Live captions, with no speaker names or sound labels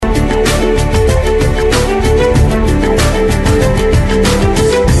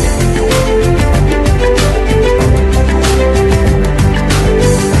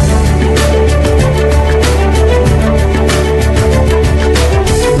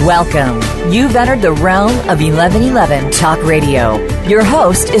Welcome. You've entered the realm of 1111 Talk Radio. Your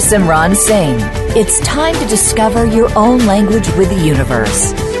host is Simran Singh. It's time to discover your own language with the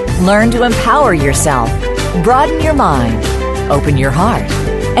universe. Learn to empower yourself, broaden your mind, open your heart,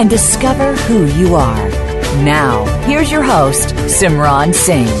 and discover who you are. Now, here's your host, Simran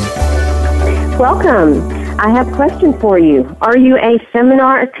Singh. Welcome. I have a question for you. Are you a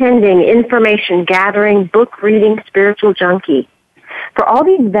seminar attending, information gathering, book reading, spiritual junkie? For all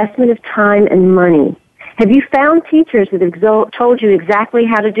the investment of time and money, have you found teachers that have told you exactly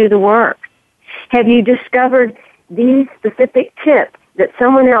how to do the work? Have you discovered these specific tips that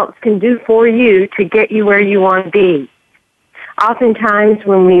someone else can do for you to get you where you want to be? Oftentimes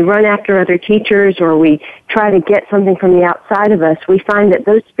when we run after other teachers or we try to get something from the outside of us, we find that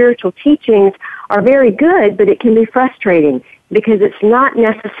those spiritual teachings are very good, but it can be frustrating because it's not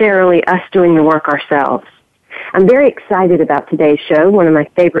necessarily us doing the work ourselves. I'm very excited about today's show. One of my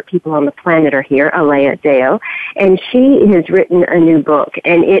favorite people on the planet are here, Aleya Dao, and she has written a new book,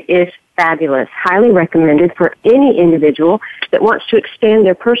 and it is fabulous, highly recommended for any individual that wants to expand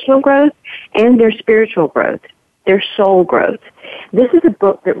their personal growth and their spiritual growth, their soul growth. This is a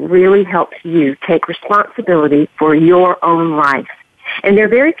book that really helps you take responsibility for your own life, and there are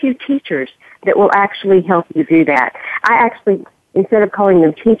very few teachers that will actually help you do that. I actually, instead of calling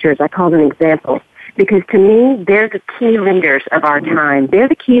them teachers, I call them examples. Because to me, they're the key leaders of our time. They're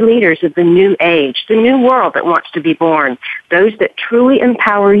the key leaders of the new age, the new world that wants to be born. Those that truly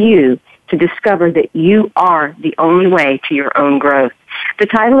empower you to discover that you are the only way to your own growth. The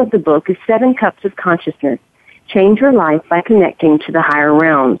title of the book is 7 Cups of Consciousness. Change your life by connecting to the higher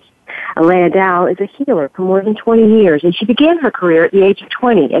realms. Aleya Dao is a healer for more than 20 years, and she began her career at the age of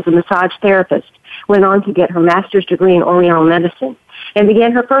 20 as a massage therapist, went on to get her master's degree in Oriental medicine, and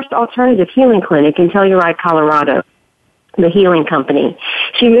began her first alternative healing clinic in Telluride, Colorado, the Healing Company.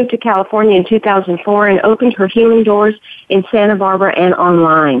 She moved to California in 2004 and opened her healing doors in Santa Barbara and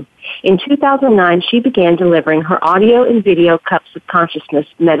online. In 2009, she began delivering her audio and video Cups of Consciousness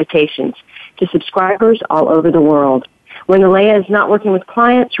meditations to subscribers all over the world. When Aleya is not working with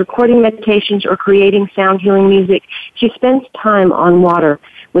clients, recording meditations, or creating sound healing music, she spends time on water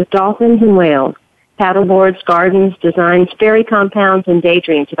with dolphins and whales, paddleboards, gardens, designs fairy compounds, and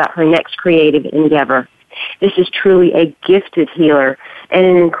daydreams about her next creative endeavor. This is truly a gifted healer and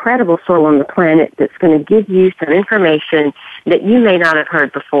an incredible soul on the planet that's going to give you some information that you may not have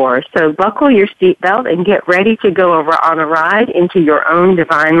heard before. So buckle your seatbelt and get ready to go over on a ride into your own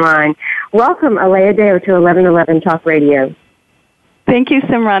divine line. Welcome, Aleya Dao, to 1111 Talk Radio. Thank you,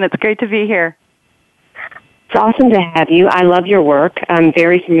 Simran. It's great to be here. It's awesome to have you. I love your work. I'm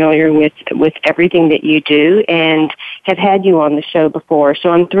very familiar with everything that you do and have had you on the show before. So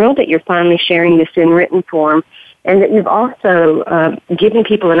I'm thrilled that you're finally sharing this in written form and that you've also given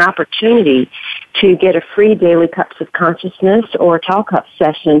people an opportunity to get a free daily Cups of Consciousness or Talk Up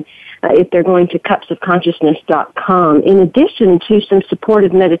session if they're going to cupsofconsciousness.com, in addition to some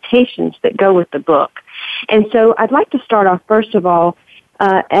supportive meditations that go with the book. And so I'd like to start off, first of all,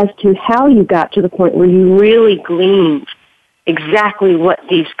 as to how you got to the point where you really gleaned exactly what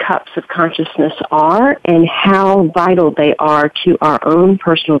these cups of consciousness are and how vital they are to our own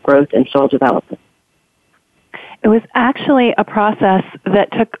personal growth and soul development. It was actually a process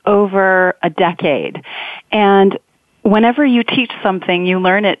that took over a decade. And whenever you teach something, you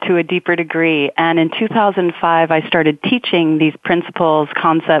learn it to a deeper degree. And in 2005, I started teaching these principles,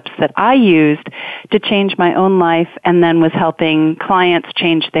 concepts that I used to change my own life and then was helping clients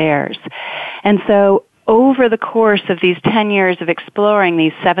change theirs. And so over the course of these 10 years of exploring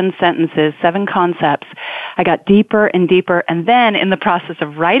these 7 sentences, 7 concepts, I got deeper and deeper. And then in the process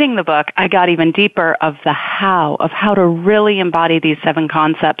of writing the book, I got even deeper of how to really embody these 7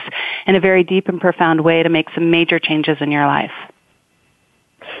 concepts in a very deep and profound way to make some major changes in your life.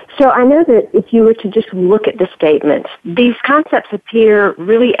 So I know that if you were to just look at the statements, these concepts appear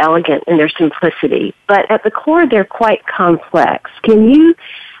really elegant in their simplicity, but at the core they're quite complex. Can you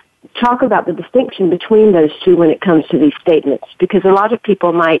talk about the distinction between those two when it comes to these statements? Because a lot of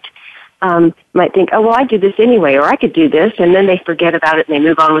people might think, oh, well, I do this anyway, or I could do this, and then they forget about it and they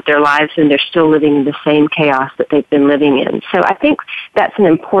move on with their lives and they're still living in the same chaos that they've been living in. So I think that's an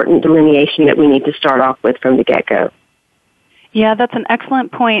important delineation that we need to start off with from the get-go. Yeah, that's an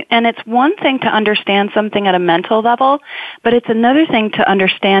excellent point. And it's one thing to understand something at a mental level, but it's another thing to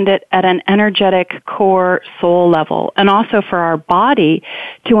understand it at an energetic core soul level, and also for our body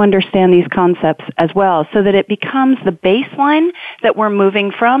to understand these concepts as well, so that it becomes the baseline that we're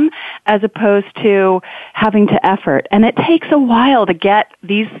moving from as opposed to having to effort. And it takes a while to get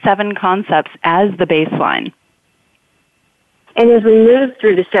these 7 concepts as the baseline. And as we move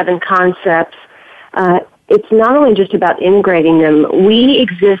through the 7 concepts, it's not only just about integrating them. We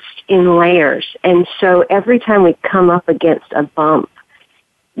exist in layers, and so every time we come up against a bump,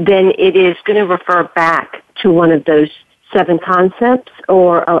 then it is going to refer back to one of those 7 concepts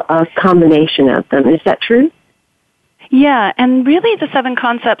or a combination of them. Is that true? Yeah, and really the 7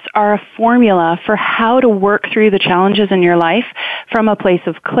 concepts are a formula for how to work through the challenges in your life from a place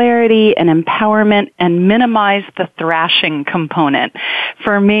of clarity and empowerment and minimize the thrashing component.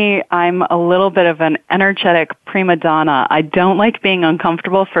 For me, I'm a little bit of an energetic prima donna. I don't like being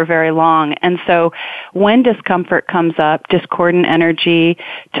uncomfortable for very long, and so when discomfort comes up, discordant energy,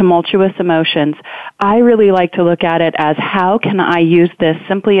 tumultuous emotions, I really like to look at it as how can I use this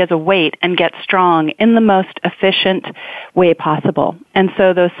simply as a weight and get strong in the most efficient way possible. And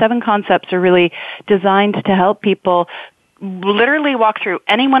so those 7 concepts are really designed to help people literally walk through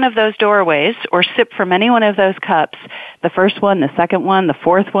any one of those doorways or sip from any one of those cups, the first one, the second one, the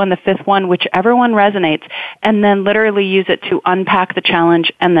fourth one, the fifth one, whichever one resonates, and then literally use it to unpack the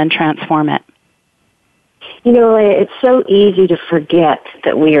challenge and then transform it. You know, it's so easy to forget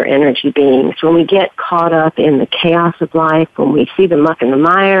that we are energy beings. When we get caught up in the chaos of life, when we see the muck and the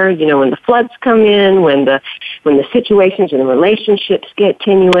mire, you know, when the floods come in, when the situations and the relationships get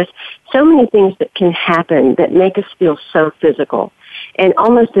tenuous, so many things that can happen that make us feel so physical, and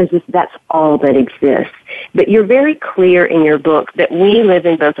almost as if that's all that exists. But you're very clear in your book that we live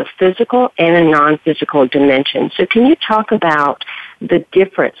in both a physical and a non-physical dimension. So can you talk about the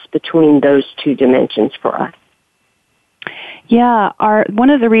difference between those 2 dimensions for us? Yeah, one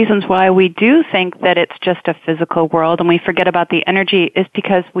of the reasons why we do think that it's just a physical world and we forget about the energy is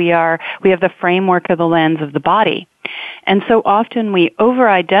because we have the framework of the lens of the body. And so often we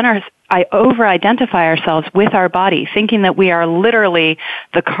over-identify ourselves with our body, thinking that we are literally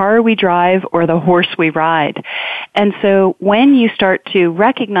the car we drive or the horse we ride. And so when you start to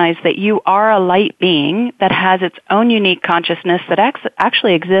recognize that you are a light being that has its own unique consciousness that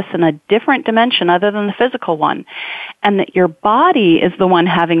actually exists in a different dimension other than the physical one, and that your body is the one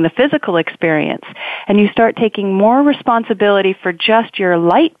having the physical experience, and you start taking more responsibility for just your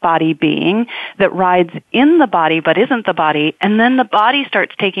light body being that rides in the body but isn't the body, and then the body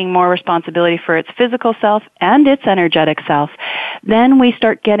starts taking more responsibility for its physical self and its energetic self, then we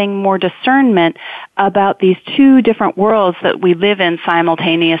start getting more discernment about these 2 different worlds that we live in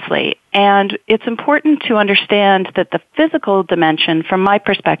simultaneously. And it's important to understand that the physical dimension, from my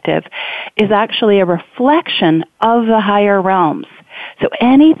perspective, is actually a reflection of the higher realms. So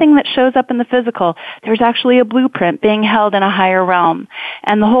anything that shows up in the physical, there's actually a blueprint being held in a higher realm.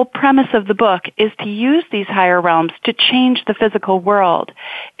 And the whole premise of the book is to use these higher realms to change the physical world.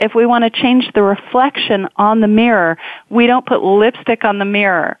 If we want to change the reflection on the mirror, we don't put lipstick on the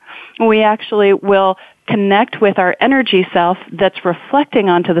mirror. We actually will connect with our energy self that's reflecting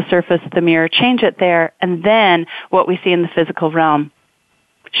onto the surface of the mirror, change it there, and then what we see in the physical realm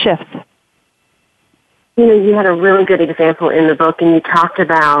shifts. You know, you had a really good example in the book, and you talked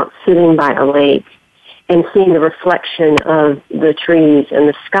about sitting by a lake and seeing the reflection of the trees and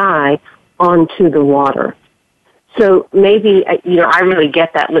the sky onto the water. So maybe, you know, I really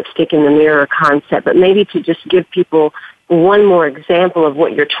get that lipstick in the mirror concept, but maybe to just give people one more example of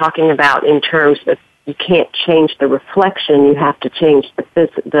what you're talking about in terms of you can't change the reflection, you have to change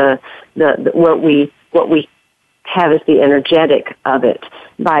the what we have as the energetic of it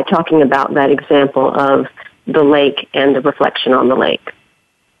by talking about that example of the lake and the reflection on the lake.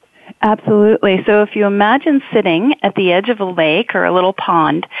 Absolutely. So if you imagine sitting at the edge of a lake or a little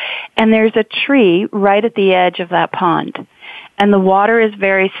pond, and there's a tree right at the edge of that pond, and the water is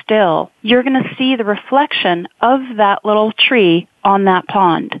very still, you're going to see the reflection of that little tree on that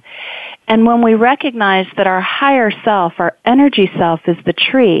pond. And when we recognize that our higher self, our energy self, is the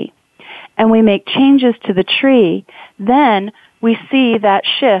tree, and we make changes to the tree, then we see that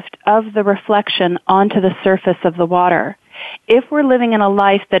shift of the reflection onto the surface of the water. If we're living in a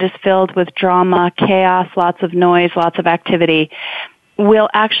life that is filled with drama, chaos, lots of noise, lots of activity, we'll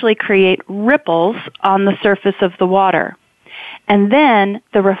actually create ripples on the surface of the water. And then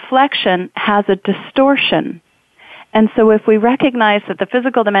the reflection has a distortion. And so if we recognize that the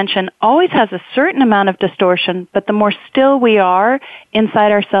physical dimension always has a certain amount of distortion, but the more still we are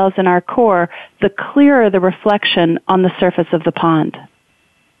inside ourselves in our core, the clearer the reflection on the surface of the pond.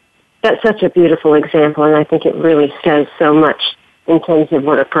 That's such a beautiful example, and I think it really says so much in terms of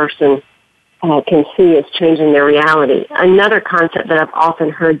what a person can see as changing their reality. Another concept that I've often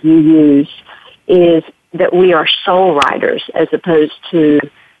heard you use is that we are soul riders, as opposed to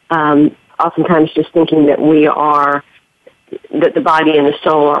oftentimes just thinking that we are that the body and the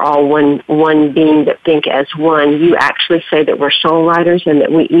soul are all one being that think as one. You actually say that we're soul riders and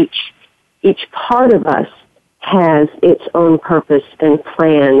that we each part of us has its own purpose and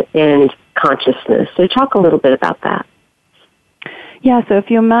plan and consciousness. So talk a little bit about that. Yeah, so if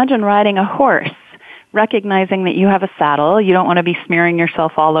you imagine riding a horse, recognizing that you have a saddle, you don't want to be smearing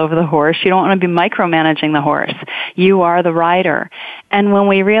yourself all over the horse, you don't want to be micromanaging the horse. You are the rider. And when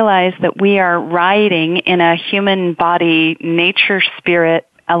we realize that we are riding in a human body, nature, spirit,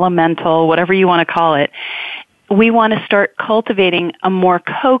 elemental, whatever you want to call it, we want to start cultivating a more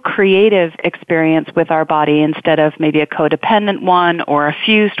co-creative experience with our body instead of maybe a codependent one or a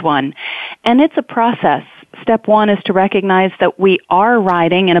fused one. And it's a process. Step one is to recognize that we are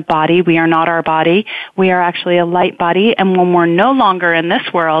riding in a body. We are not our body. We are actually a light body. And when we're no longer in this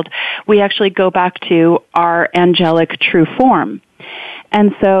world, we actually go back to our angelic true form.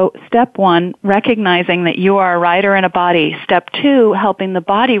 And so step one, recognizing that you are a rider in a body. Step two, helping the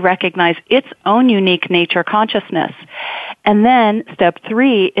body recognize its own unique nature consciousness. And then step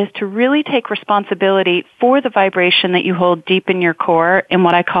three is to really take responsibility for the vibration that you hold deep in your core in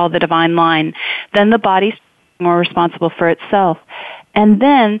what I call the divine line. Then the body's more responsible for itself. And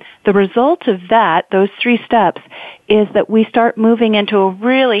then the result of that, those three steps, is that we start moving into a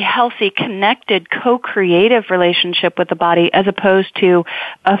really healthy, connected, co-creative relationship with the body as opposed to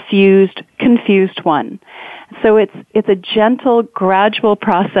a fused, confused one. So it's a gentle, gradual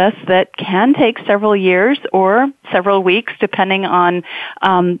process that can take several years or several weeks depending on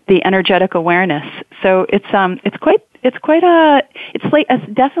the energetic awareness. So it's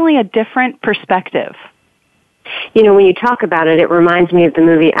definitely a different perspective. You know, when you talk about it, it reminds me of the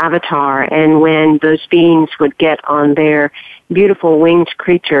movie Avatar, and when those beings would get on their beautiful winged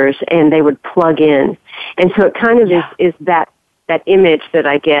creatures and they would plug in. And so it kind of is that image that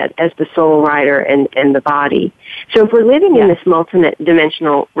I get as the soul rider and the body. So if we're living in this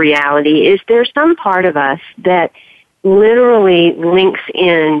multidimensional reality, is there some part of us that literally links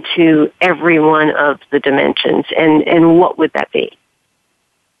into every one of the dimensions, and what would that be?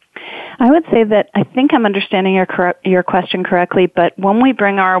 I would say that I think I'm understanding your question correctly, but when we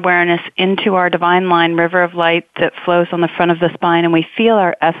bring our awareness into our divine line, river of light that flows on the front of the spine, and we feel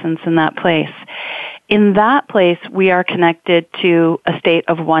our essence in that place, we are connected to a state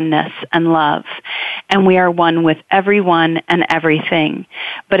of oneness and love, and we are one with everyone and everything.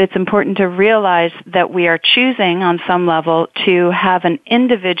 But it's important to realize that we are choosing on some level to have an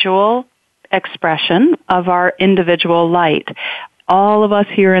individual expression of our individual light. All of us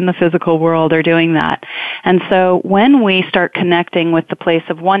here in the physical world are doing that. And so when we start connecting with the place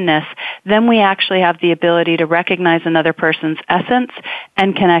of oneness, then we actually have the ability to recognize another person's essence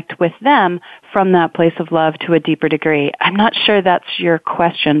and connect with them from that place of love to a deeper degree. I'm not sure that's your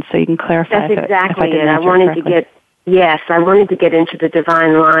question, so you can clarify. That's exactly it. I wanted to get into the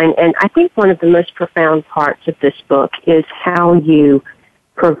divine line, and I think one of the most profound parts of this book is how you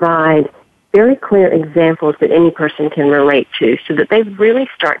provide very clear examples that any person can relate to, so that they really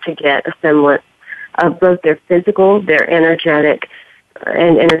start to get a semblance of both their physical, their energetic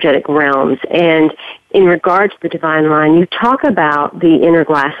realms. And in regards to the divine line, you talk about the inner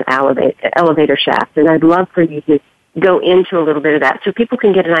glass elevator shaft, and I'd love for you to go into a little bit of that so people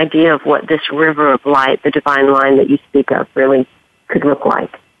can get an idea of what this river of light, the divine line that you speak of, really could look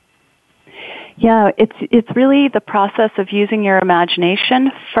like. Yeah, it's really the process of using your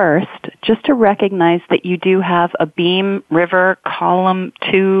imagination first, just to recognize that you do have a beam, river, column,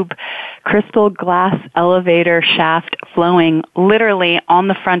 tube, crystal glass elevator shaft flowing literally on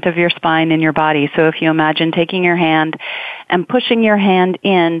the front of your spine in your body. So if you imagine taking your hand and pushing your hand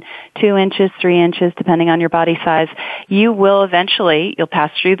in 2 inches, 3 inches, depending on your body size, you'll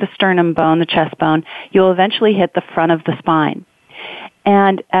pass through the sternum bone, the chest bone, you'll eventually hit the front of the spine.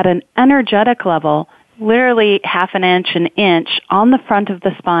 And at an energetic level, literally half an inch on the front of the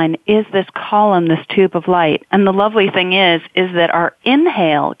spine is this column, this tube of light. And the lovely thing is that our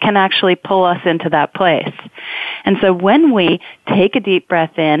inhale can actually pull us into that place. And so when we take a deep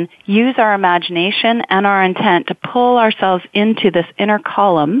breath in, use our imagination and our intent to pull ourselves into this inner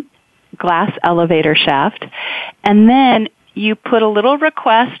column, glass elevator shaft, and then you put a little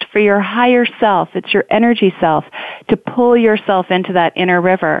request for your higher self, it's your energy self, to pull yourself into that inner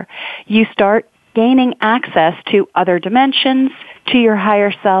river. You start gaining access to other dimensions, to your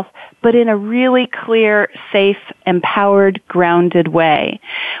higher self, but in a really clear, safe, empowered, grounded way.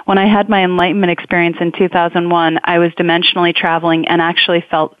 When I had my enlightenment experience in 2001, I was dimensionally traveling and actually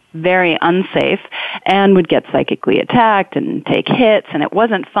felt very unsafe and would get psychically attacked and take hits, and it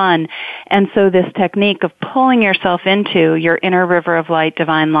wasn't fun. And so this technique of pulling yourself into your inner river of light,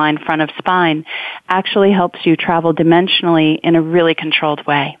 divine line, front of spine, actually helps you travel dimensionally in a really controlled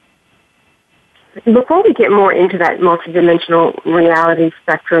way. Before we get more into that multidimensional reality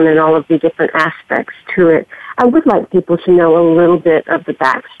spectrum and all of the different aspects to it, I would like people to know a little bit of the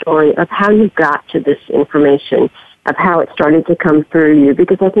backstory of how you got to this information, of how it started to come through you,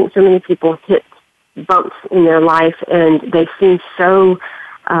 because I think so many people hit bumps in their life and they seem so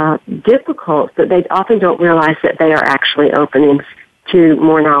difficult that they often don't realize that they are actually openings to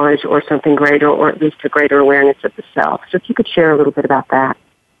more knowledge or something greater, or at least a greater awareness of the self. So if you could share a little bit about that.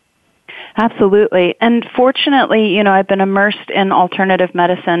 Absolutely. And fortunately, I've been immersed in alternative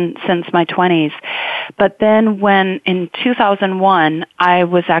medicine since my 20s. But then when in 2001, I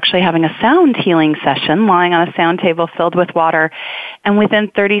was actually having a sound healing session, lying on a sound table filled with water, and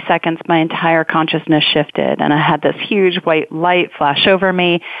within 30 seconds, my entire consciousness shifted, and I had this huge white light flash over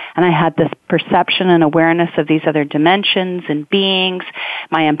me, and I had this perception and awareness of these other dimensions and beings.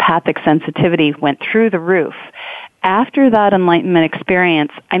 My empathic sensitivity went through the roof. After that enlightenment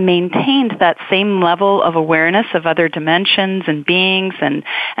experience, I maintained that same level of awareness of other dimensions and beings and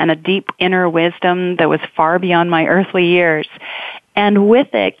a deep inner wisdom that was far beyond my earthly years. And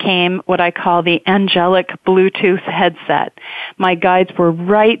with it came what I call the angelic Bluetooth headset. My guides were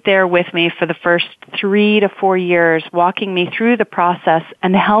right there with me for the first 3 to 4 years, walking me through the process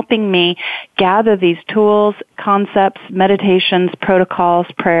and helping me gather these tools, concepts, meditations, protocols,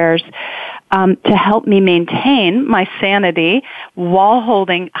 prayers, to help me maintain my sanity while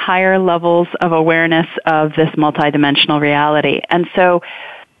holding higher levels of awareness of this multidimensional reality. And so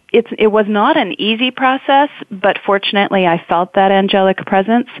it was not an easy process, but fortunately I felt that angelic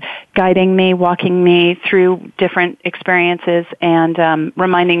presence guiding me, walking me through different experiences and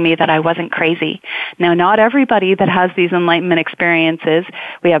reminding me that I wasn't crazy. Now, not everybody that has these enlightenment experiences,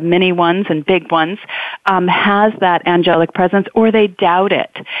 we have mini ones and big ones, has that angelic presence, or they doubt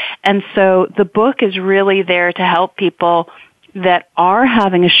it. And so the book is really there to help people that are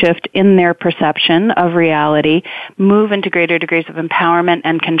having a shift in their perception of reality move into greater degrees of empowerment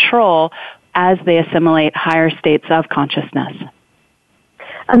and control as they assimilate higher states of consciousness.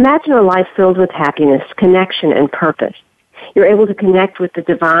 Imagine a life filled with happiness, connection, and purpose. You're able to connect with the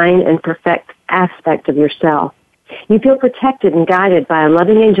divine and perfect aspect of yourself. You feel protected and guided by a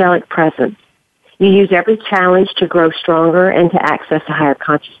loving angelic presence. You use every challenge to grow stronger and to access a higher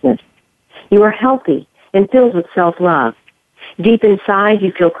consciousness. You are healthy and filled with self-love. Deep inside,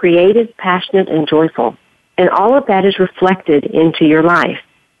 you feel creative, passionate, and joyful. And all of that is reflected into your life.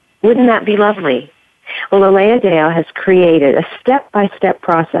 Wouldn't that be lovely? Well, Aleya Dao has created a step-by-step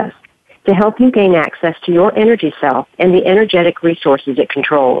process to help you gain access to your energy self and the energetic resources it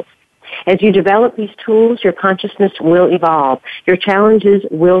controls. As you develop these tools, your consciousness will evolve, your challenges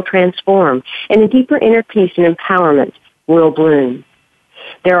will transform, and a deeper inner peace and empowerment will bloom.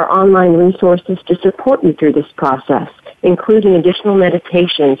 There are online resources to support you through this process, including additional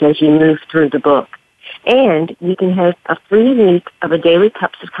meditations as you move through the book. And you can have a free week of a daily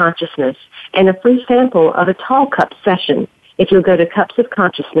Cups of Consciousness and a free sample of a tall cup session if you'll go to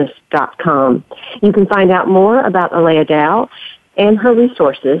cupsofconsciousness.com. You can find out more about Aleya Dao and her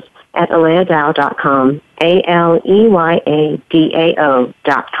resources at aleyadao.com,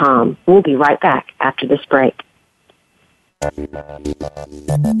 ALEYADAO.com. We'll be right back after this break.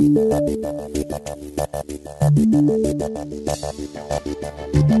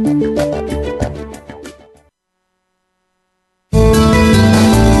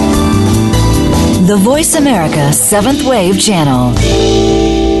 The Voice America 7th Wave Channel.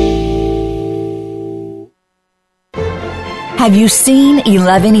 Have you seen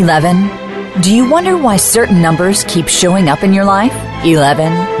 1111? Do you wonder why certain numbers keep showing up in your life?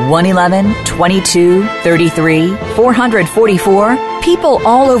 11, 111, 22, 33, 444. People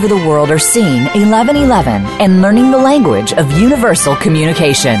all over the world are seeing 1111 and learning the language of universal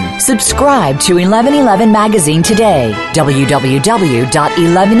communication. Subscribe to 1111 Magazine today.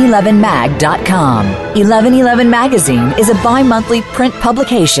 www.1111mag.com. 1111 Magazine is a bi-monthly print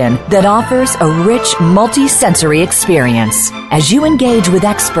publication that offers a rich, multi-sensory experience. As you engage with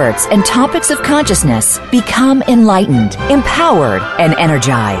experts and topics of consciousness, become enlightened, empowered, and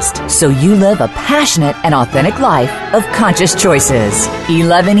energized, so you live a passionate and authentic life of conscious choices.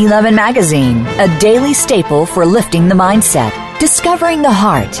 1111 Magazine, a daily staple for lifting the mindset, discovering the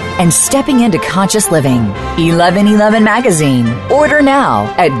heart and stepping into conscious living. 1111 Magazine. Order now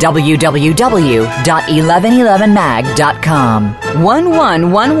at www.1111mag.com.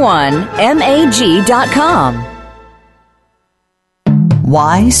 1111mag.com.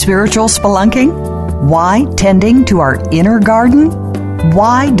 Why spiritual spelunking? Why tending to our inner garden?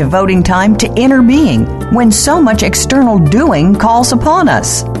 Why devoting time to inner being when so much external doing calls upon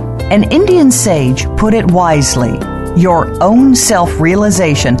us? An Indian sage put it wisely. Your own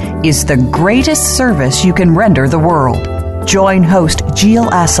self-realization is the greatest service you can render the world. Join host Gilles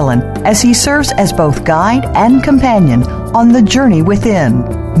Asselin as he serves as both guide and companion on the journey within.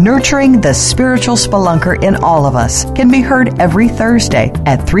 Nurturing the spiritual spelunker in all of us can be heard every Thursday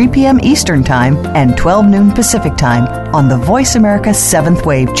at 3 p.m. Eastern Time and 12 noon Pacific Time on the Voice America 7th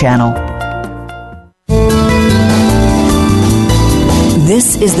Wave channel.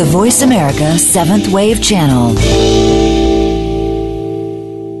 This is the Voice America 7th Wave channel.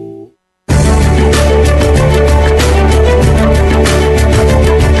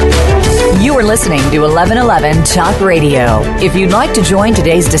 You are listening to 1111 Talk Radio. If you'd like to join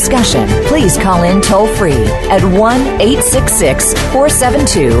today's discussion, please call in toll-free at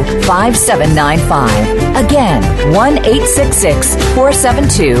 1-866-472-5795. Again,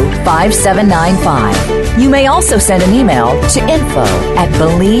 1-866-472-5795. You may also send an email to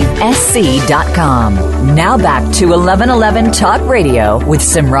info@believesc.com. Now back to 1111 Talk Radio with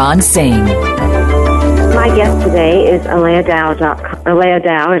Simran Singh. My guest today is Aleya Dao at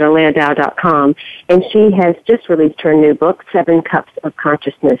AleyaDao.com, and she has just released her new book, 7 Cups of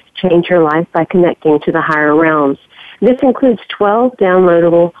Consciousness, Change Your Life by Connecting to the Higher Realms. This includes 12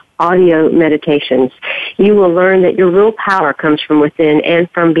 downloadable audio meditations. You will learn that your real power comes from within and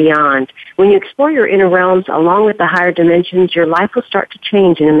from beyond. When you explore your inner realms along with the higher dimensions, your life will start to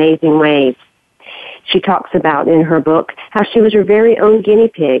change in amazing ways. She talks about in her book how she was her very own guinea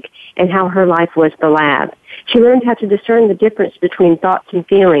pig and how her life was the lab. She learned how to discern the difference between thoughts and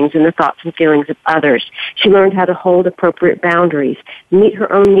feelings and the thoughts and feelings of others. She learned how to hold appropriate boundaries, meet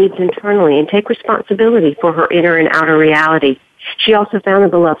her own needs internally, and take responsibility for her inner and outer reality. She also found a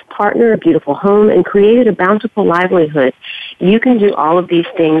beloved partner, a beautiful home, and created a bountiful livelihood. You can do all of these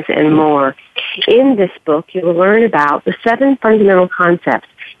things and more. In this book, you will learn about the 7 fundamental concepts,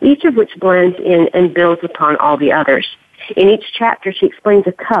 each of which blends in and builds upon all the others. In each chapter, she explains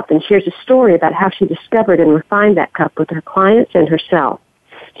a cup and shares a story about how she discovered and refined that cup with her clients and herself.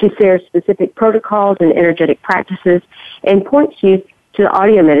 She shares specific protocols and energetic practices and points you to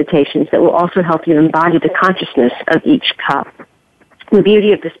audio meditations that will also help you embody the consciousness of each cup. The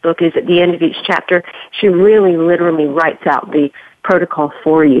beauty of this book is at the end of each chapter, she really literally writes out the protocol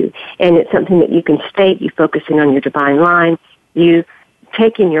for you. And it's something that you can state, you focusing on your divine line, you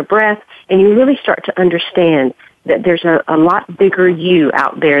take in your breath, and you really start to understand that there's a lot bigger you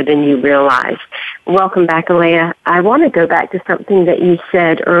out there than you realize. Welcome back, Aleya. I want to go back to something that you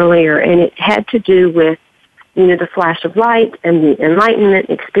said earlier, and it had to do with, the flash of light and the enlightenment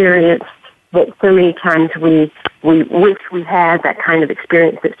experience that so many times we wish we had that kind of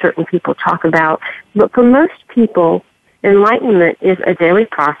experience that certain people talk about. But for most people, enlightenment is a daily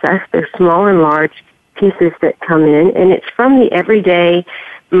process. There's small and large pieces that come in, and it's from the everyday,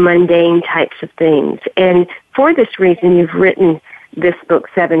 mundane types of things. And for this reason, you've written this book,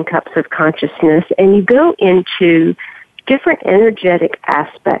 7 Cups of Consciousness, and you go into different energetic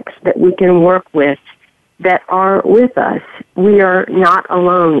aspects that we can work with that are with us. We are not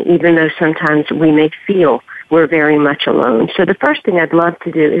alone, even though sometimes we may feel we're very much alone. So the first thing I'd love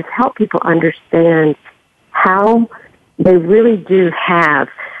to do is help people understand how they really do have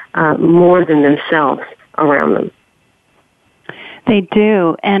more than themselves around them. They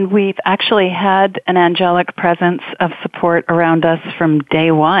do, and we've actually had an angelic presence of support around us from day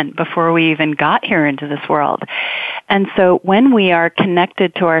one, before we even got here into this world. And so when we are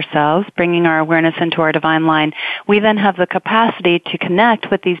connected to ourselves, bringing our awareness into our divine line, we then have the capacity to connect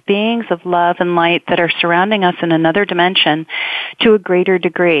with these beings of love and light that are surrounding us in another dimension to a greater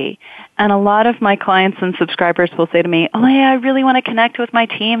degree. And a lot of my clients and subscribers will say to me, Aleya, I really want to connect with my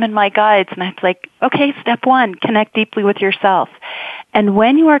team and my guides. And I'm like, okay, step 1, connect deeply with yourself. And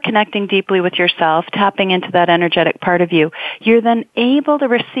when you are connecting deeply with yourself, tapping into that energetic part of you, you're then able to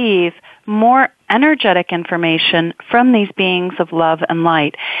receive more energetic information from these beings of love and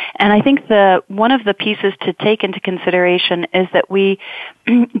light. And I think one of the pieces to take into consideration is that we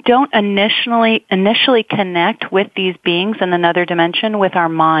don't initially connect with these beings in another dimension with our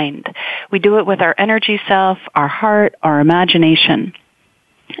mind. We do it with our energy self, our heart, our imagination.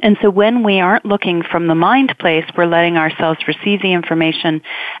 And so when we aren't looking from the mind place, we're letting ourselves receive the information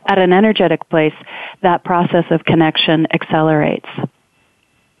at an energetic place. That process of connection accelerates.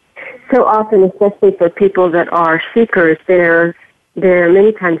 So often, especially for people that are seekers, they're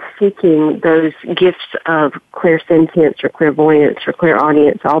many times seeking those gifts of clairsentience or clairvoyance or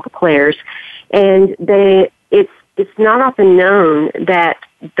clairaudience, all the clairs, and it's not often known that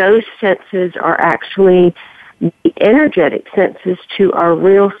those senses are actually the energetic senses to our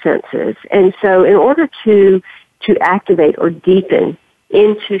real senses. And so in order to activate or deepen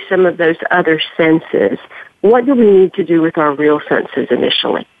into some of those other senses, what do we need to do with our real senses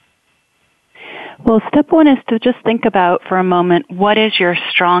initially? Well, step one is to just think about for a moment, what is your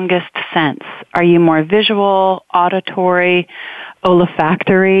strongest sense? Are you more visual, auditory,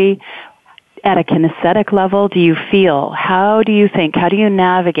 olfactory? At a kinesthetic level, do you feel? How do you think? How do you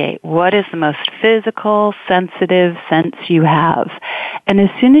navigate? What is the most physical, sensitive sense you have? And as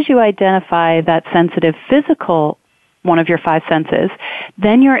soon as you identify that sensitive physical, one of your five senses,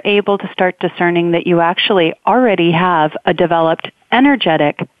 then you're able to start discerning that you actually already have a developed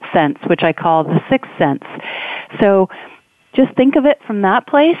energetic sense, which I call the sixth sense. So just think of it from that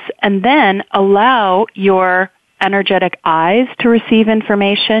place and then allow your energetic eyes to receive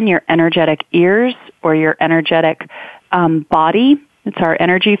information, your energetic ears or your energetic body. It's our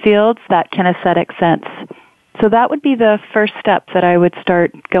energy fields, that kinesthetic sense. So that would be the first step that I would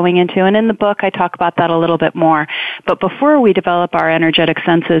start going into. And in the book, I talk about that a little bit more. But before we develop our energetic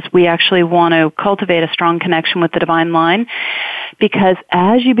senses, we actually want to cultivate a strong connection with the divine line, because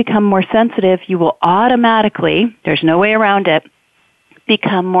as you become more sensitive, you will automatically, there's no way around it,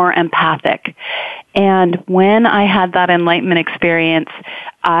 become more empathic. And when I had that enlightenment experience,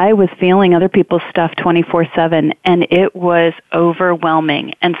 I was feeling other people's stuff 24/7, and it was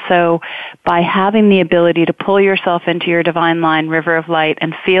overwhelming. And so by having the ability to pull yourself into your divine line, river of light,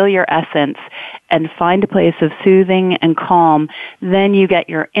 and feel your essence and find a place of soothing and calm, then you get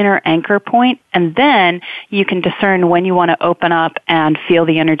your inner anchor point, and then you can discern when you want to open up and feel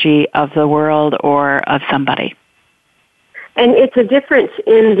the energy of the world or of somebody. And it's a difference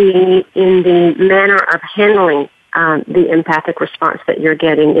in the manner of handling the empathic response that you're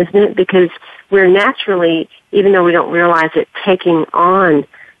getting, isn't it? Because we're naturally, even though we don't realize it, taking on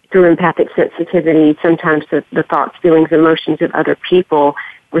through empathic sensitivity sometimes the thoughts, feelings, emotions of other people,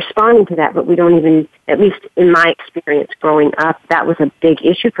 responding to that, but we don't even, at least in my experience growing up, that was a big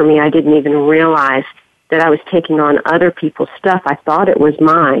issue for me. I didn't even realize that I was taking on other people's stuff. I thought it was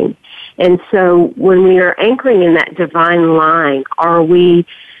mine. And so when we are anchoring in that divine line, are we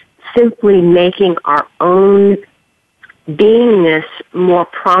simply making our own beingness more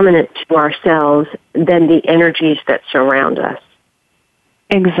prominent to ourselves than the energies that surround us?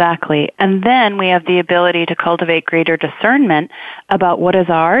 Exactly. And then we have the ability to cultivate greater discernment about what is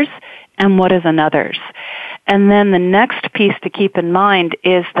ours and what is another's. And then the next piece to keep in mind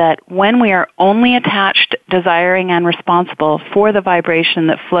is that when we are only attached, desiring, and responsible for the vibration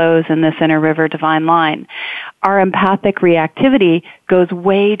that flows in this inner river divine line, our empathic reactivity goes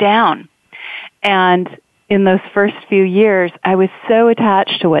way down. And in those first few years, I was so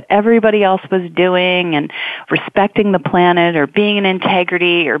attached to what everybody else was doing and respecting the planet or being in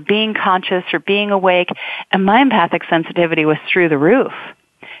integrity or being conscious or being awake, and my empathic sensitivity was through the roof,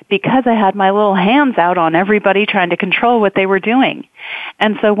 because I had my little hands out on everybody trying to control what they were doing.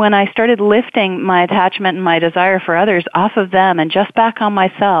 And so when I started lifting my attachment and my desire for others off of them and just back on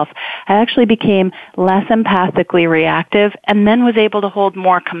myself, I actually became less empathically reactive and then was able to hold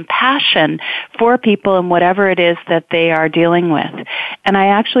more compassion for people and whatever it is that they are dealing with. And I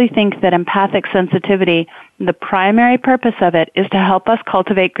actually think that empathic sensitivity, the primary purpose of it is to help us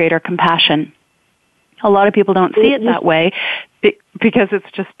cultivate greater compassion. A lot of people don't see it that way because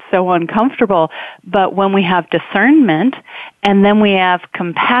it's just so uncomfortable. But when we have discernment and then we have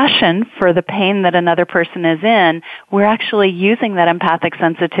compassion for the pain that another person is in, we're actually using that empathic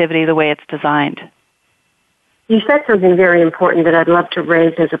sensitivity the way it's designed. You said something very important that I'd love to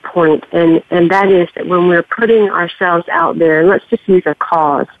raise as a point, and that is that when we're putting ourselves out there, and let's just use a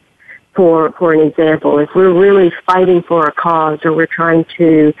cause for an example. If we're really fighting for a cause or we're trying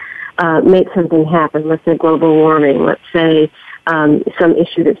to make something happen, let's say global warming, let's say some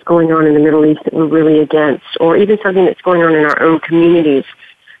issue that's going on in the Middle East that we're really against, or even something that's going on in our own communities.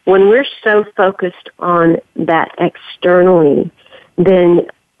 When we're so focused on that externally, then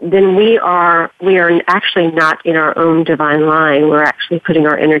we are actually not in our own divine line. We're actually putting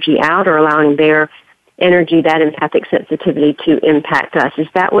our energy out or allowing their energy, that empathic sensitivity, to impact us. Is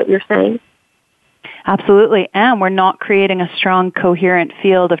that what you're saying? Absolutely. And we're not creating a strong, coherent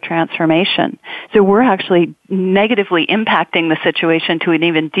field of transformation. So we're actually negatively impacting the situation to an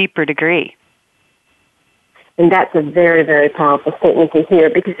even deeper degree. And that's a very, very powerful statement to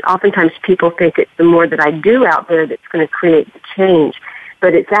hear, because oftentimes people think it's the more that I do out there that's going to create the change.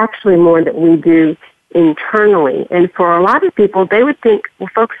 But it's actually more that we do internally. And for a lot of people, they would think, well,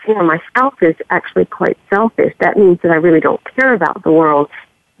 focusing on myself is actually quite selfish. That means that I really don't care about the world.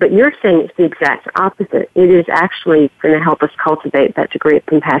 But you're saying it's the exact opposite. It is actually going to help us cultivate that degree of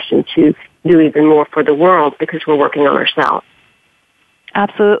compassion to do even more for the world because we're working on ourselves.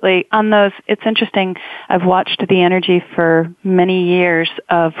 Absolutely. On those, it's interesting. I've watched the energy for many years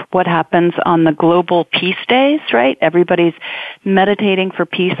of what happens on the global peace days, right? Everybody's meditating for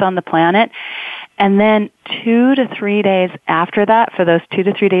peace on the planet. And then 2 to 3 days after that, for those 2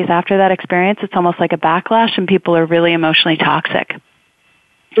 to 3 days after that experience, it's almost like a backlash and people are really emotionally toxic.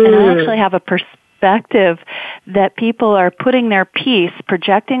 And I actually have a perspective that people are putting their peace,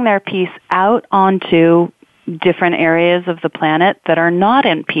 projecting their peace out onto different areas of the planet that are not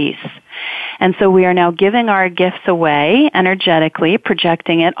in peace. And so we are now giving our gifts away energetically,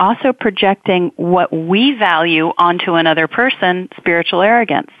 projecting it, also projecting what we value onto another person, spiritual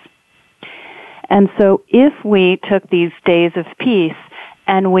arrogance. And so if we took these days of peace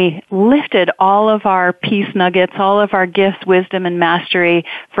and we lifted all of our peace nuggets, all of our gifts, wisdom, and mastery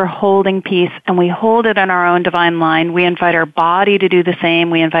for holding peace, and we hold it in our own divine line. We invite our body to do the same.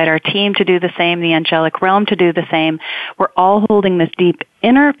 We invite our team to do the same, the angelic realm to do the same. We're all holding this deep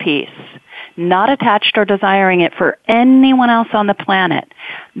inner peace, not attached or desiring it for anyone else on the planet.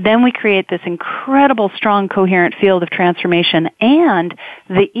 Then we create this incredible, strong, coherent field of transformation, and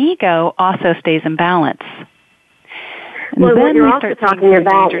the ego also stays in balance. Well, what you're also talking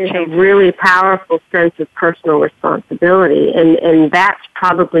about is a really powerful sense of personal responsibility, and that's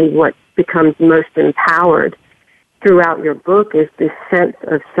probably what becomes most empowered throughout your book is this sense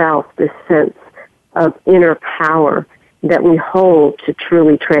of self, this sense of inner power that we hold to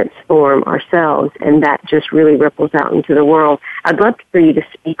truly transform ourselves, and that just really ripples out into the world. I'd love for you to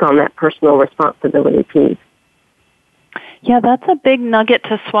speak on that personal responsibility piece. Yeah, that's a big nugget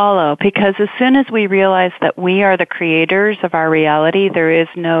to swallow, because as soon as we realize that we are the creators of our reality, there is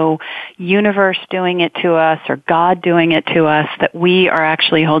no universe doing it to us or God doing it to us, that we are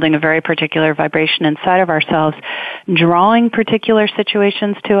actually holding a very particular vibration inside of ourselves, drawing particular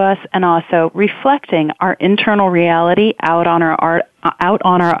situations to us, and also reflecting our internal reality out on our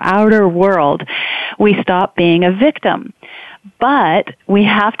outer world, we stop being a victim. But we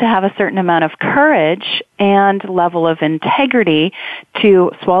have to have a certain amount of courage and level of integrity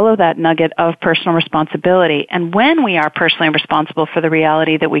to swallow that nugget of personal responsibility. And when we are personally responsible for the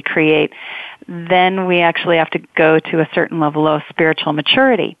reality that we create, then we actually have to go to a certain level of spiritual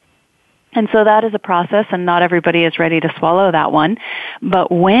maturity. And so that is a process, and not everybody is ready to swallow that one.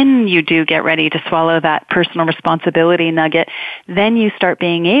 But when you do get ready to swallow that personal responsibility nugget, then you start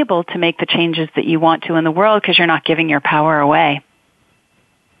being able to make the changes that you want to in the world, because you're not giving your power away.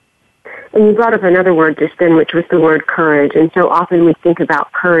 And you brought up another word just then, which was the word courage. And so often we think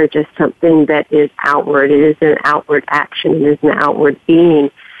about courage as something that is outward. It is an outward action. It is an outward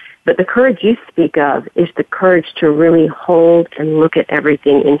being. But the courage you speak of is the courage to really hold and look at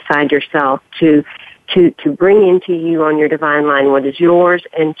everything inside yourself, to bring into you on your divine line what is yours,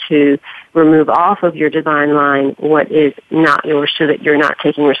 and to remove off of your divine line what is not yours, so that you're not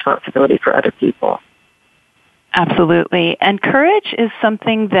taking responsibility for other people. Absolutely. And courage is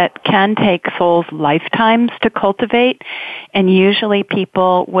something that can take souls lifetimes to cultivate. And usually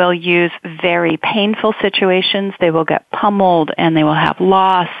people will use very painful situations. They will get pummeled, and they will have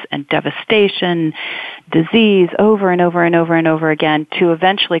loss and devastation, disease over and over and over and over again, to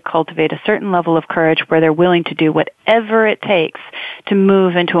eventually cultivate a certain level of courage where they're willing to do whatever it takes to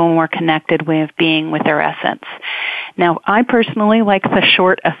move into a more connected way of being with their essence. Now, I personally like the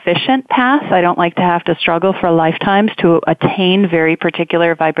short, efficient path. I don't like to have to struggle for lifetimes to attain very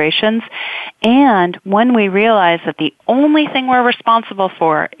particular vibrations. And when we realize that the only thing we're responsible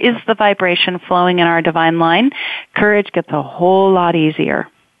for is the vibration flowing in our divine line, courage gets a whole lot easier.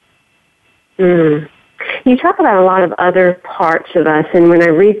 You talk about a lot of other parts of us, and when I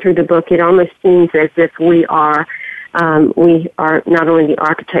read through the book, it almost seems as if we are not only the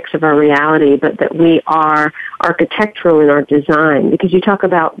architects of our reality, but that we are architectural in our design, because you talk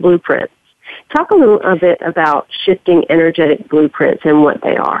about blueprints. Talk a little bit about shifting energetic blueprints and what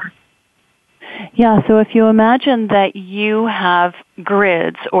they are. Yeah, so if you imagine that you have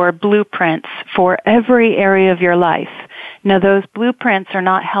grids or blueprints for every area of your life. Now, those blueprints are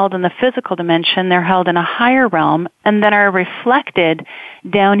not held in the physical dimension, they're held in a higher realm and then are reflected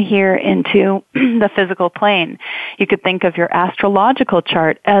down here into the physical plane. You could think of your astrological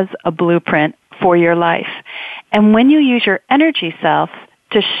chart as a blueprint for your life. And when you use your energy self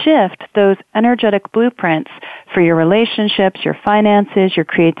to shift those energetic blueprints for your relationships, your finances, your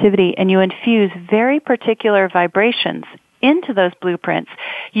creativity, and you infuse very particular vibrations into those blueprints,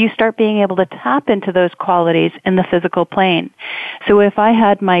 you start being able to tap into those qualities in the physical plane. So if I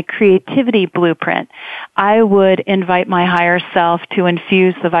had my creativity blueprint, I would invite my higher self to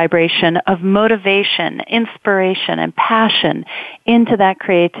infuse the vibration of motivation, inspiration, and passion into that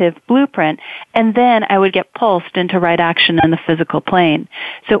creative blueprint, and then I would get pulsed into right action in the physical plane.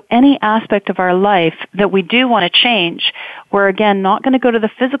 So any aspect of our life that we do want to change, we're again not going to go to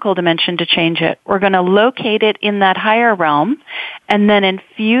the physical dimension to change it. We're going to locate it in that higher realm and then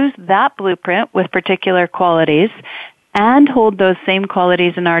infuse that blueprint with particular qualities and hold those same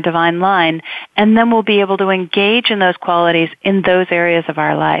qualities in our divine line, and then we'll be able to engage in those qualities in those areas of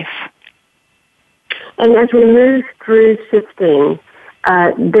our life. And as we move through shifting,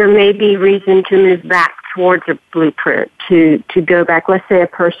 there may be reason to move back towards a blueprint, to go back. Let's say a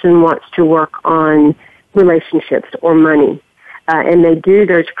person wants to work on relationships or money. And they do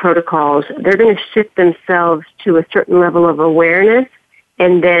those protocols, they're going to shift themselves to a certain level of awareness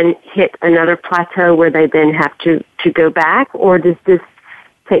and then hit another plateau where they then have to go back? Or does this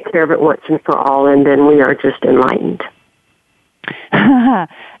take care of it once and for all and then we are just enlightened?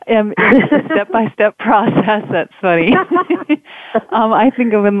 It's a step-by-step process. That's funny. I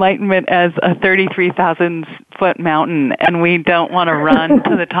think of enlightenment as a 33,000-foot mountain, and we don't want to run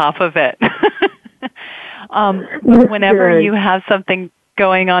to the top of it. Whenever you have something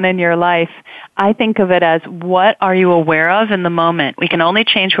going on in your life, I think of it as what are you aware of in the moment? We can only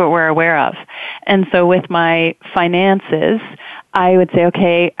change what we're aware of. And so with my finances, I would say,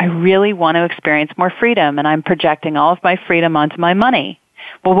 okay, I really want to experience more freedom, and I'm projecting all of my freedom onto my money.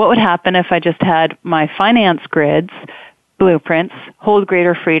 Well, what would happen if I just had my finance grids, blueprints, hold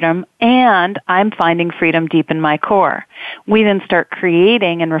greater freedom, and I'm finding freedom deep in my core? We then start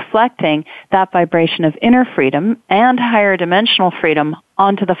creating and reflecting that vibration of inner freedom and higher dimensional freedom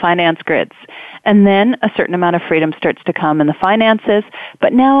onto the finance grids. And then a certain amount of freedom starts to come in the finances,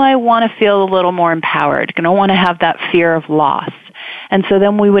 but now I want to feel a little more empowered. I don't want to have that fear of loss. And so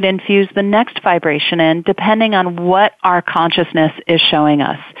then we would infuse the next vibration in depending on what our consciousness is showing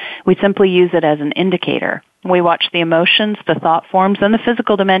us. We simply use it as an indicator. We watch the emotions, the thought forms, and the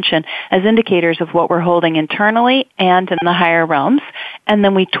physical dimension as indicators of what we're holding internally and in the higher realms, and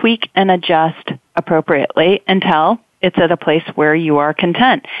then we tweak and adjust appropriately until it's at a place where you are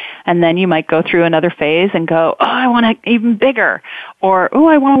content. And then you might go through another phase and go, oh, I want it even bigger, or, oh,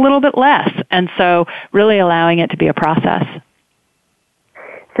 I want a little bit less. And so really allowing it to be a process.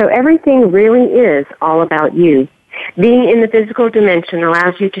 So everything really is all about you. Being in the physical dimension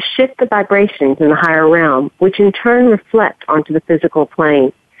allows you to shift the vibrations in the higher realm, which in turn reflect onto the physical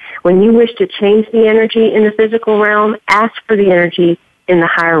plane. When you wish to change the energy in the physical realm, ask for the energy in the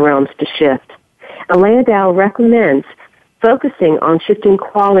higher realms to shift. Aleya Dao recommends focusing on shifting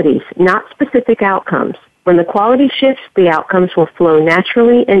qualities, not specific outcomes. When the quality shifts, the outcomes will flow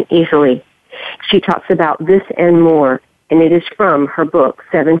naturally and easily. She talks about this and more, and it is from her book,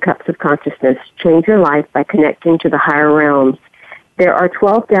 7 Cups of Consciousness, Change Your Life by Connecting to the Higher Realms. There are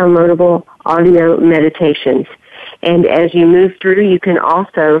 12 downloadable audio meditations, and as you move through, you can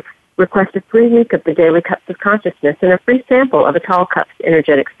also request a free week of the Daily Cups of Consciousness and a free sample of a Tall Cups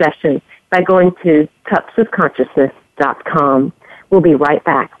energetic session by going to cupsofconsciousness.com. We'll be right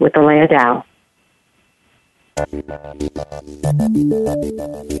back with Aleya Dao.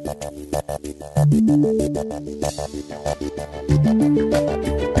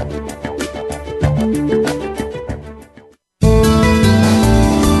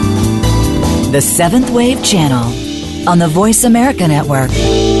 The Seventh Wave Channel on the Voice America Network.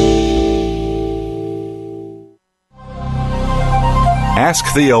 Ask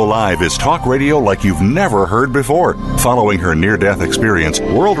Theo Live is talk radio like you've never heard before. Following her near-death experience,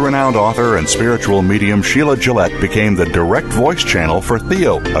 world-renowned author and spiritual medium Sheila Gillette became the direct voice channel for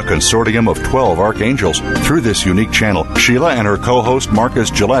Theo, a consortium of 12 archangels. Through this unique channel, Sheila and her co-host Marcus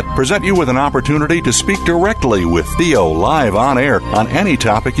Gillette present you with an opportunity to speak directly with Theo live on air on any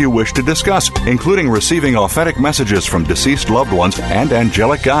topic you wish to discuss, including receiving authentic messages from deceased loved ones and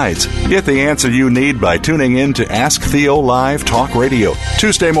angelic guides. Get the answer you need by tuning in to Ask Theo Live Talk Radio,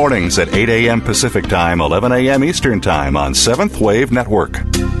 Tuesday mornings at 8 a.m. Pacific Time, 11 a.m. Eastern Time on 7th Wave Network.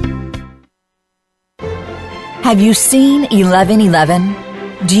 Have you seen 1111?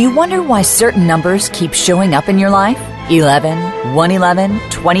 Do you wonder why certain numbers keep showing up in your life? 11, 111,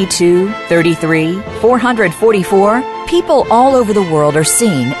 22, 33, 444? People all over the world are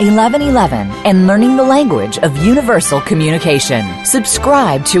seeing 1111 and learning the language of universal communication.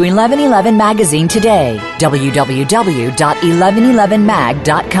 Subscribe to 1111 Magazine today.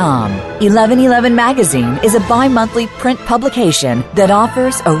 www.1111mag.com. 1111 Magazine is a bi-monthly print publication that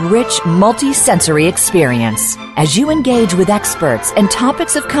offers a rich, multi-sensory experience. As you engage with experts and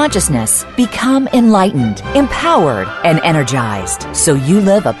topics of consciousness, become enlightened, empowered, and energized, so you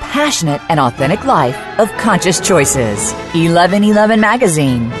live a passionate and authentic life of conscious choices. 1111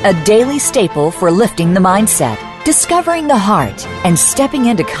 Magazine, a daily staple for lifting the mindset, discovering the heart, and stepping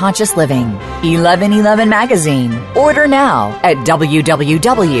into conscious living. 1111 Magazine. Order now at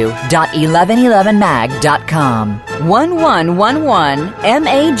www.1111mag.com.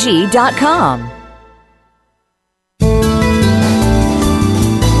 1111mag.com.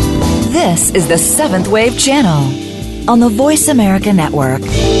 This is the Seventh Wave Channel on the Voice America Network.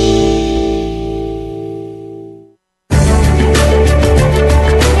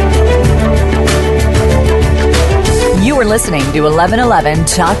 You are listening to 1111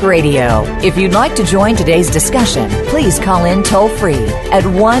 Talk Radio. If you'd like to join today's discussion, please call in toll-free at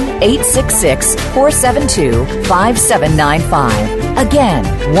 1-866-472-5795. Again,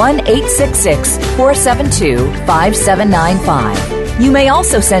 1-866-472-5795. You may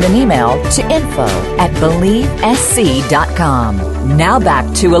also send an email to info@believesc.com. Now back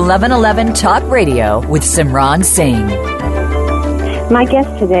to 1111 Talk Radio with Simran Singh. My guest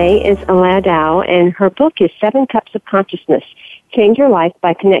today is Aleya Dao, and her book is 7 Cups of Consciousness, Change Your Life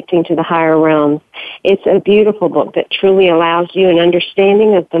by Connecting to the Higher Realms. It's a beautiful book that truly allows you an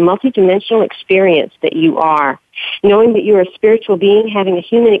understanding of the multidimensional experience that you are. Knowing that you're a spiritual being having a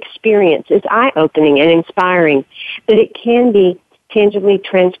human experience is eye-opening and inspiring, but it can be tangibly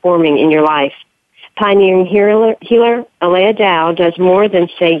transforming in your life. Pioneering healer Aleya Dao does more than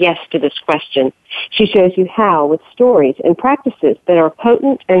say yes to this question. She shows you how with stories and practices that are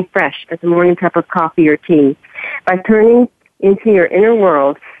potent and fresh as a morning cup of coffee or tea. By turning into your inner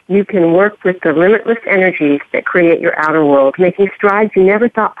world, you can work with the limitless energies that create your outer world, making strides you never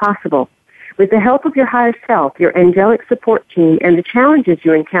thought possible. With the help of your higher self, your angelic support team, and the challenges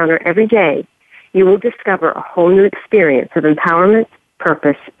you encounter every day, you will discover a whole new experience of empowerment,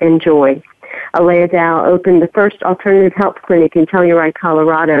 purpose, and joy. Aleya Dao opened the first alternative health clinic in Telluride,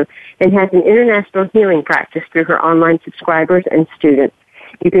 Colorado, and has an international healing practice through her online subscribers and students.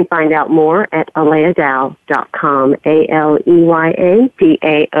 You can find out more at aleyadao.com,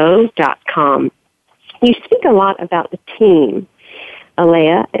 ALEYADAO.com. You speak a lot about the team,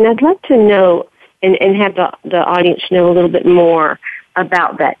 Aleya, and I'd like to know and have the audience know a little bit more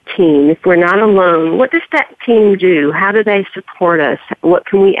about that team. If we're not alone, what does that team do? How do they support us? What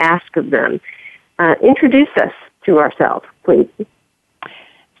can we ask of them? Introduce us to ourselves, please.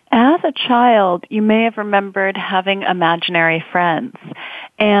 As a child, you may have remembered having imaginary friends.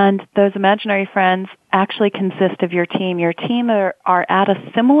 And those imaginary friends actually consist of your team. Your team are at a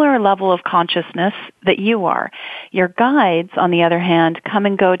similar level of consciousness that you are. Your guides, on the other hand, come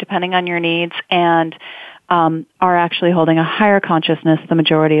and go depending on your needs and are actually holding a higher consciousness the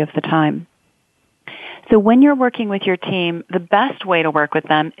majority of the time. So when you're working with your team, the best way to work with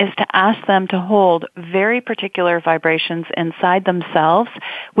them is to ask them to hold very particular vibrations inside themselves,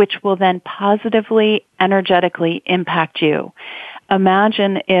 which will then positively, energetically impact you.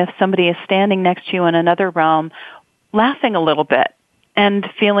 Imagine if somebody is standing next to you in another realm, laughing a little bit and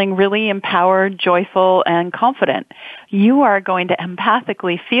feeling really empowered, joyful, and confident. You are going to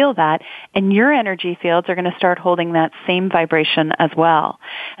empathically feel that, and your energy fields are going to start holding that same vibration as well.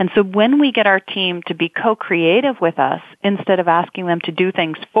 And so when we get our team to be co-creative with us, instead of asking them to do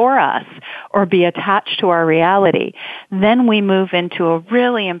things for us or be attached to our reality, then we move into a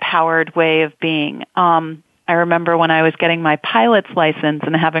really empowered way of being. I remember when I was getting my pilot's license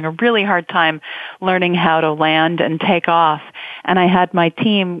and having a really hard time learning how to land and take off. And I had my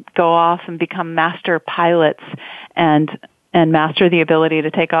team go off and become master pilots and master the ability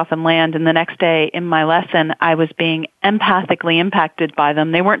to take off and land. And the next day in my lesson, I was being empathically impacted by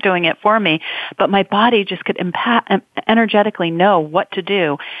them. They weren't doing it for me, but my body just could energetically know what to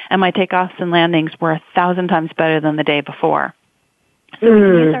do. And my takeoffs and landings were 1,000 times better than the day before. So we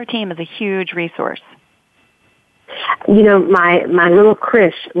use our team as a huge resource. You know, my little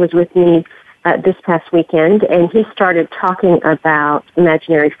Krish was with me this past weekend, and he started talking about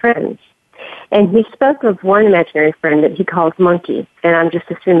imaginary friends. And he spoke of one imaginary friend that he calls Monkey, and I'm just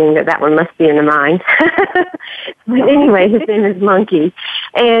assuming that one must be in the mind. But anyway, his name is Monkey.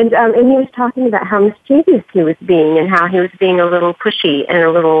 And he was talking about how mischievous he was being and how he was being a little pushy and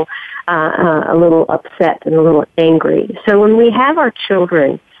a little upset and a little angry. So when we have our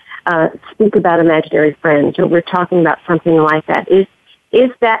children speak about imaginary friends, or we're talking about something like that, is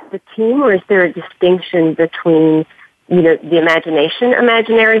that the team, or is there a distinction between, the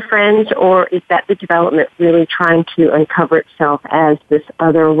imaginary friends, or is that the development really trying to uncover itself as this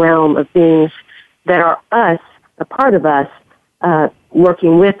other realm of beings that are us, a part of us,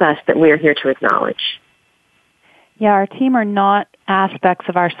 working with us, that we are here to acknowledge? Yeah, our team are not aspects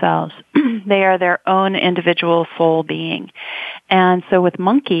of ourselves. They are their own individual soul being. And so with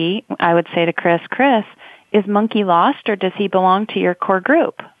Monkey, I would say to Chris, is Monkey lost, or does he belong to your core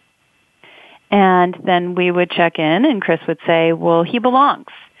group? And then we would check in, and Chris would say, well, he belongs.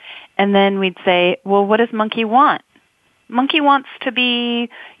 And then we'd say, well, what does Monkey want? Monkey wants to be,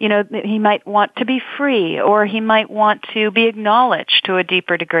 he might want to be free, or he might want to be acknowledged to a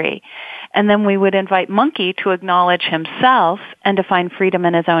deeper degree. And then we would invite Monkey to acknowledge himself and to find freedom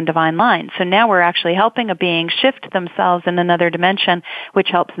in his own divine line. So now we're actually helping a being shift themselves in another dimension, which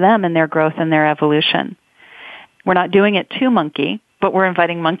helps them in their growth and their evolution. We're not doing it to Monkey, but we're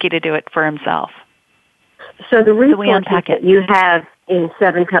inviting Monkey to do it for himself. So the resources that you have in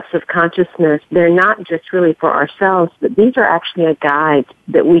 7 Cups of Consciousness, they're not just really for ourselves, but these are actually a guide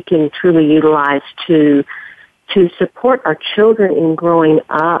that we can truly utilize to support our children in growing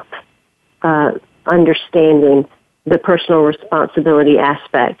up, understanding the personal responsibility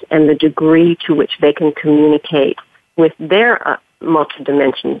aspect and the degree to which they can communicate with their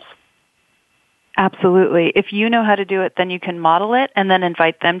multidimensions. Absolutely. If you know how to do it, then you can model it and then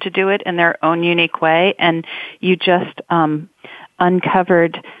invite them to do it in their own unique way. And you just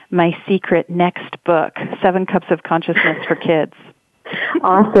uncovered my secret next book, 7 Cups of Consciousness for Kids.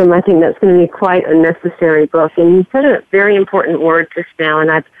 Awesome. I think that's going to be quite a necessary book. And you said a very important word just now,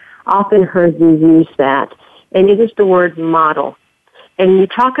 and I've often heard you use that, and it is the word model. And you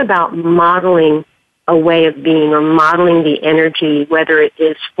talk about modeling a way of being, or modeling the energy, whether it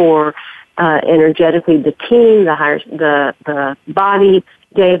is for energetically the team, the body,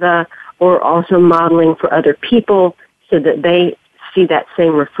 Deva, or also modeling for other people so that they see that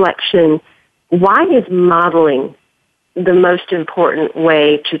same reflection. Why is modeling the most important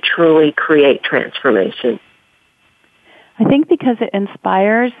way to truly create transformation? I think because it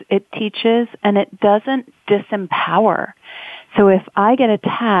inspires, it teaches, and it doesn't disempower. So if I get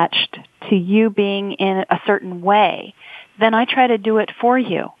attached to you being in a certain way, then I try to do it for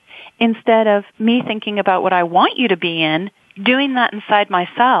you. Instead of me thinking about what I want you to be in, doing that inside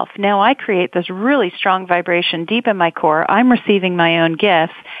myself. Now I create this really strong vibration deep in my core. I'm receiving my own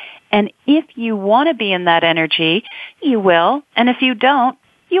gifts. And if you want to be in that energy, you will. And if you don't,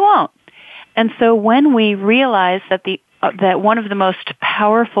 you won't. And so when we realize that one of the most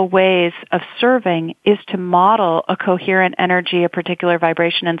powerful ways of serving is to model a coherent energy, a particular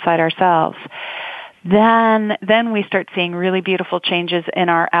vibration inside ourselves, then we start seeing really beautiful changes in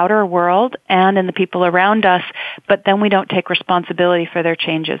our outer world and in the people around us, but then we don't take responsibility for their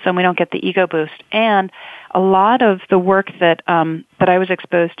changes, and we don't get the ego boost. And a lot of the work that I was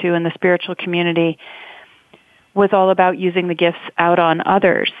exposed to in the spiritual community was all about using the gifts out on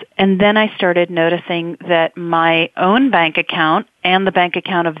others. And then I started noticing that my own bank account and the bank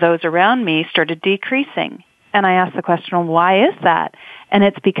account of those around me started decreasing. And I asked the question, why is that? And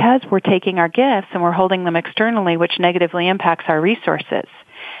it's because we're taking our gifts and we're holding them externally, which negatively impacts our resources.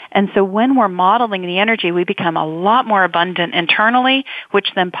 And so when we're modeling the energy, we become a lot more abundant internally, which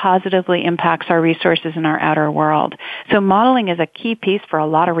then positively impacts our resources in our outer world. So modeling is a key piece for a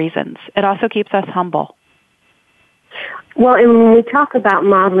lot of reasons. It also keeps us humble. Well, and when we talk about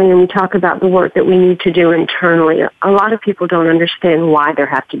modeling and we talk about the work that we need to do internally, a lot of people don't understand why there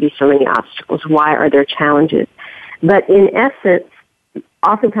have to be so many obstacles. Why are there challenges? But in essence,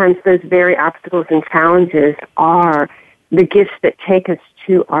 oftentimes those very obstacles and challenges are the gifts that take us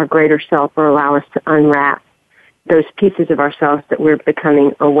to our greater self or allow us to unwrap those pieces of ourselves that we're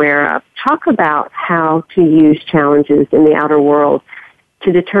becoming aware of. Talk about how to use challenges in the outer world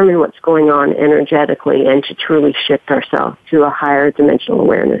to determine what's going on energetically and to truly shift ourselves to a higher dimensional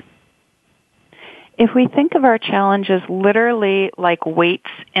awareness. If we think of our challenges literally like weights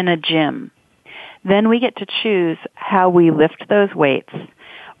in a gym, then we get to choose how we lift those weights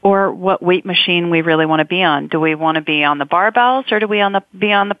or what weight machine we really want to be on. Do we want to be on the barbells or do we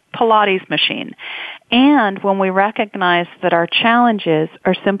be on the Pilates machine? And when we recognize that our challenges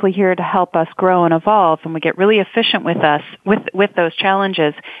are simply here to help us grow and evolve, and we get really efficient with those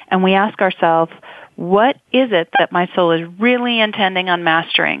challenges, and we ask ourselves, what is it that my soul is really intending on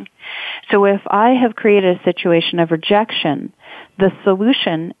mastering? So if I have created a situation of rejection, the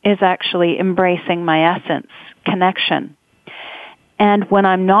solution is actually embracing my essence, connection. And when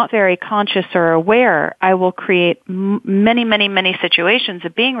I'm not very conscious or aware, I will create many, many, many situations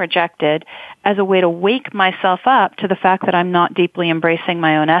of being rejected as a way to wake myself up to the fact that I'm not deeply embracing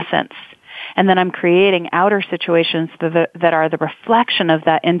my own essence. And then I'm creating outer situations that are the reflection of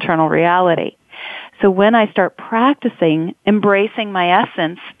that internal reality. So when I start practicing embracing my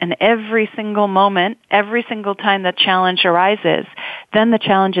essence in every single moment, every single time that challenge arises, then the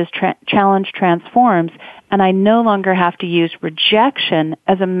challenge transforms, and I no longer have to use rejection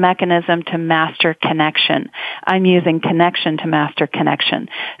as a mechanism to master connection. I'm using connection to master connection.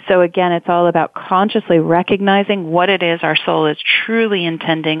 So again, it's all about consciously recognizing what it is our soul is truly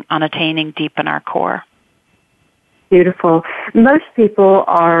intending on attaining deep in our core. Beautiful. Most people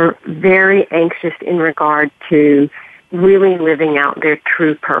are very anxious in regard to really living out their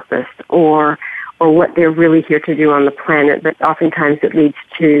true purpose or what they're really here to do on the planet, but oftentimes it leads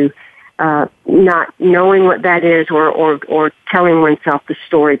to not knowing what that is or telling oneself the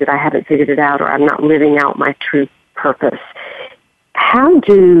story that I haven't figured it out or I'm not living out my true purpose. How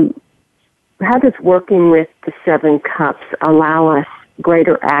does working with the 7 cups allow us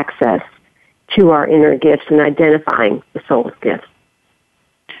greater access to our inner gifts and identifying the soul's gifts?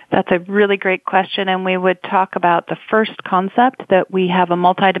 That's a really great question, and we would talk about the first concept, that we have a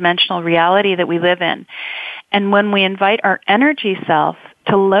multidimensional reality that we live in. And when we invite our energy self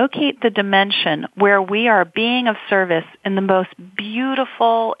to locate the dimension where we are being of service in the most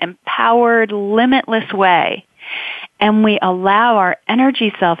beautiful, empowered, limitless way, and we allow our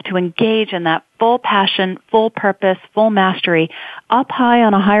energy self to engage in that full passion, full purpose, full mastery up high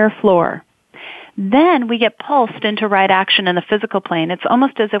on a higher floor, then we get pulsed into right action in the physical plane. It's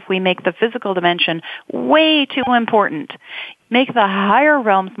almost as if we make the physical dimension way too important. Make the higher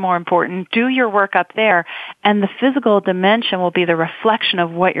realms more important, do your work up there, and the physical dimension will be the reflection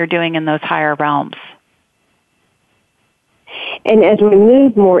of what you're doing in those higher realms. And as we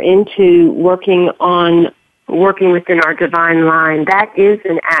move more into working within our divine line, that is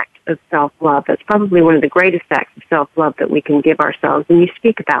an act of self-love. That's probably one of the greatest acts of self-love that we can give ourselves, and you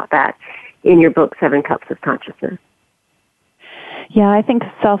speak about that in your book, 7 Cups of Consciousness. Yeah, I think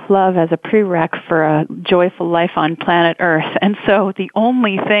self-love as a prereq for a joyful life on planet Earth. And so the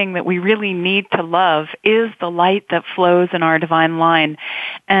only thing that we really need to love is the light that flows in our divine line.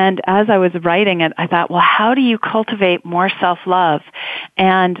 And as I was writing it, I thought, well, how do you cultivate more self-love?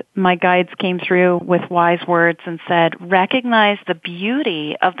 And my guides came through with wise words and said, recognize the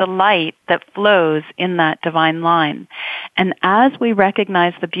beauty of the light that flows in that divine line. And as we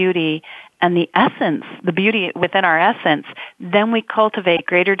recognize the beauty and the essence, the beauty within our essence, then we cultivate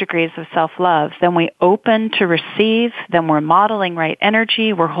greater degrees of self-love. Then we open to receive. Then we're modeling right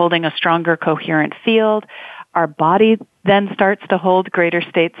energy. We're holding a stronger, coherent field. Our body then starts to hold greater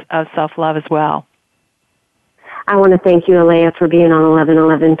states of self-love as well. I want to thank you, Aleya, for being on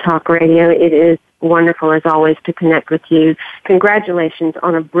 1111 Talk Radio. It is wonderful, as always, to connect with you. Congratulations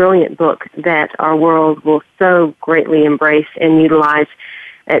on a brilliant book that our world will so greatly embrace and utilize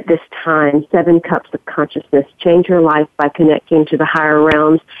at this time. 7 Cups of Consciousness. Change your life by connecting to the higher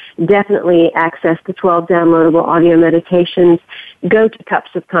realms. Definitely access the 12 downloadable audio meditations. Go to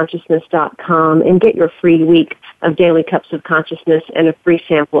cupsofconsciousness.com and get your free week of Daily Cups of Consciousness and a free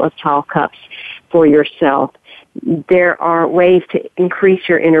sample of tall cups for yourself. There are ways to increase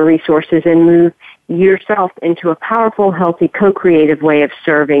your inner resources and move yourself into a powerful, healthy, co-creative way of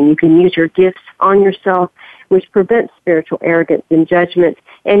serving. You can use your gifts on yourself, which prevents spiritual arrogance and judgment,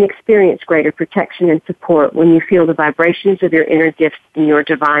 and experience greater protection and support when you feel the vibrations of your inner gifts in your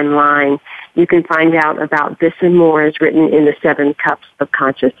divine line. You can find out about this and more as written in the 7 Cups of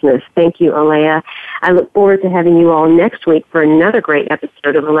Consciousness. Thank you, Aleya. I look forward to having you all next week for another great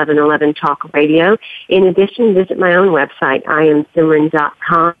episode of 1111 Talk Radio. In addition, visit my own website,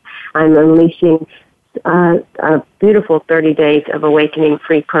 IamSimran.com. I'm unleashing a beautiful 30 Days of Awakening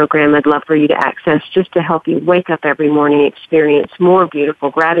free program I'd love for you to access just to help you wake up every morning, experience more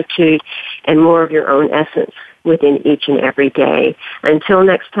beautiful gratitude and more of your own essence within each and every day. Until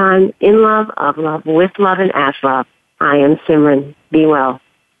next time, in love, of love, with love, and as love, I am Simran. Be well.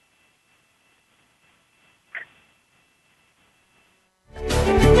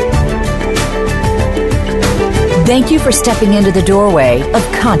 Thank you for stepping into the doorway of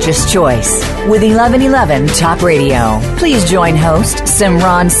conscious choice with 1111 Talk Radio. Please join host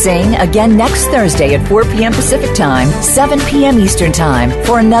Simran Singh again next Thursday at 4 p.m. Pacific Time, 7 p.m. Eastern Time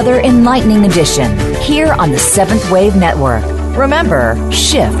for another enlightening edition here on the Seventh Wave Network. Remember,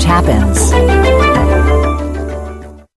 shift happens.